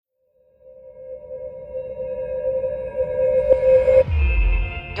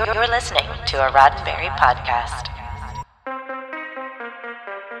You're listening to a Roddenberry podcast.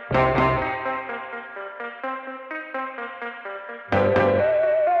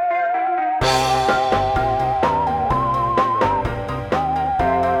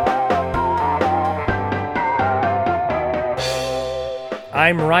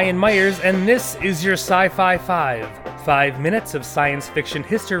 I'm Ryan Myers, and this is your Sci-Fi 5, 5 minutes of science fiction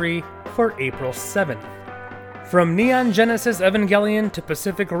history for April 7th. From Neon Genesis Evangelion to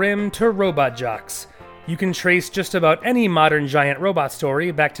Pacific Rim to Robot Jocks, you can trace just about any modern giant robot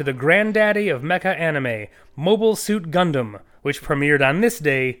story back to the granddaddy of mecha anime, Mobile Suit Gundam, which premiered on this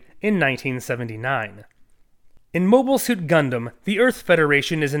day in 1979. In Mobile Suit Gundam, the Earth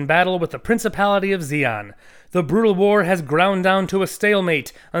Federation is in battle with the Principality of Zeon. The brutal war has ground down to a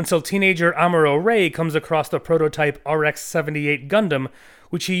stalemate until teenager Amuro Ray comes across the prototype RX-78 Gundam,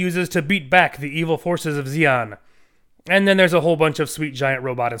 which he uses to beat back the evil forces of Zeon. And then there's a whole bunch of sweet giant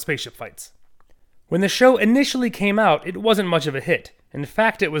robot and spaceship fights. When the show initially came out, it wasn't much of a hit. In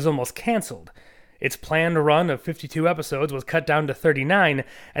fact, it was almost cancelled. Its planned run of 52 episodes was cut down to 39,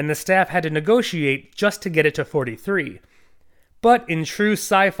 and the staff had to negotiate just to get it to 43. But in true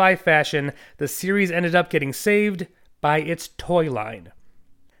sci-fi fashion, the series ended up getting saved by its toy line.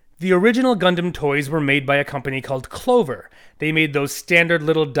 The original Gundam toys were made by a company called Clover. They made those standard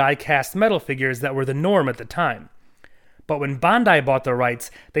little die-cast metal figures that were the norm at the time. But when Bandai bought the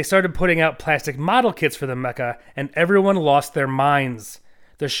rights, they started putting out plastic model kits for the mecha, and everyone lost their minds.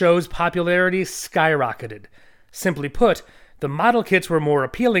 The show's popularity skyrocketed. Simply put, the model kits were more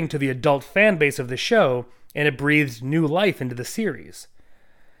appealing to the adult fan base of the show, and it breathed new life into the series.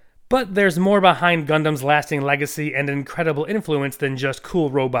 But there's more behind Gundam's lasting legacy and incredible influence than just cool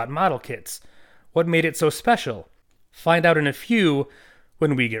robot model kits. What made it so special? Find out in a few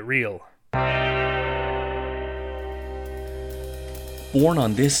when we get real. Born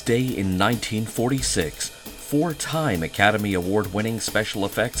on this day in 1946, four-time Academy Award-winning special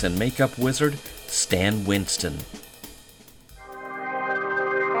effects and makeup wizard Stan Winston.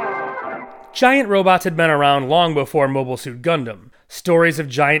 Giant robots had been around long before Mobile Suit Gundam. Stories of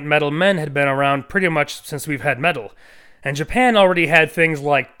giant metal men had been around pretty much since we've had metal, and Japan already had things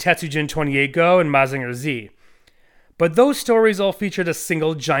like Tetsujin 28 Go and Mazinger Z. But those stories all featured a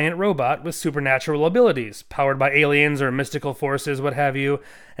single giant robot with supernatural abilities, powered by aliens or mystical forces, what have you,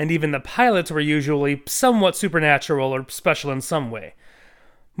 and even the pilots were usually somewhat supernatural or special in some way.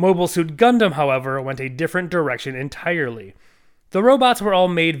 Mobile Suit Gundam, however, went a different direction entirely. The robots were all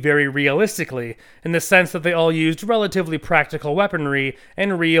made very realistically, in the sense that they all used relatively practical weaponry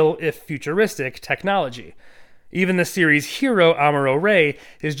and real, if futuristic, technology. Even the series' hero, Amuro Ray,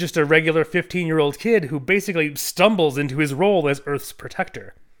 is just a regular 15-year-old kid who basically stumbles into his role as Earth's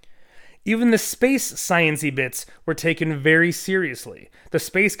protector. Even the space science-y bits were taken very seriously. The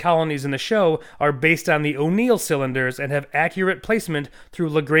space colonies in the show are based on the O'Neill cylinders and have accurate placement through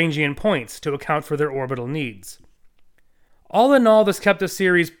Lagrangian points to account for their orbital needs. All in all, this kept the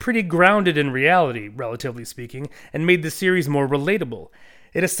series pretty grounded in reality, relatively speaking, and made the series more relatable.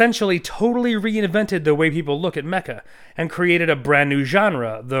 It essentially totally reinvented the way people look at mecha, and created a brand new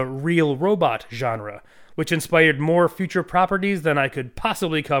genre, the real robot genre, which inspired more future properties than I could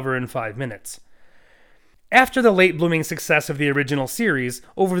possibly cover in 5 minutes. After the late-blooming success of the original series,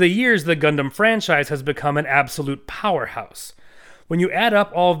 over the years the Gundam franchise has become an absolute powerhouse. When you add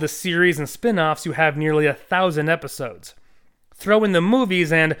up all of the series and spin-offs, you have nearly 1,000 episodes. Throw in the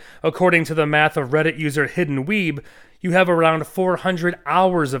movies and, according to the math of Reddit user Hidden Weeb, you have around 400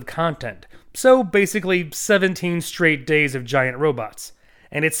 hours of content. So basically 17 straight days of giant robots.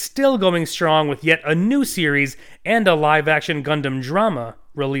 And it's still going strong with yet a new series and a live-action Gundam drama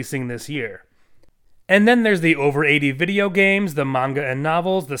releasing this year. And then there's the over 80 video games, the manga and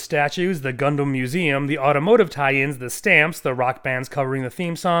novels, the statues, the Gundam Museum, the automotive tie-ins, the stamps, the rock bands covering the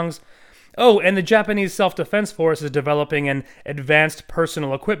theme songs. Oh, and the Japanese Self-Defense Force is developing an advanced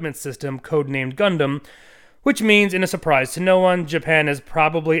personal equipment system codenamed Gundam, which means, in a surprise to no one, Japan is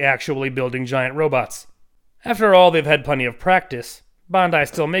probably actually building giant robots. After all, they've had plenty of practice. Bandai's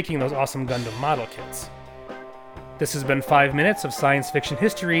still making those awesome Gundam model kits. This has been 5 minutes of science fiction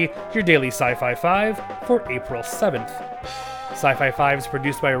history, your daily Sci-Fi 5 for April 7th. Sci-Fi 5 is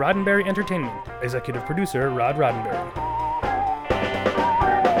produced by Roddenberry Entertainment. Executive producer, Rod Roddenberry.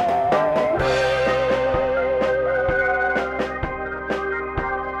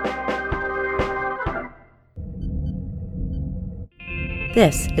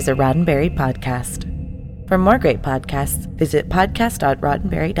 This is a Roddenberry podcast. For more great podcasts, visit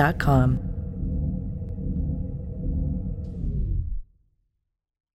podcast.roddenberry.com.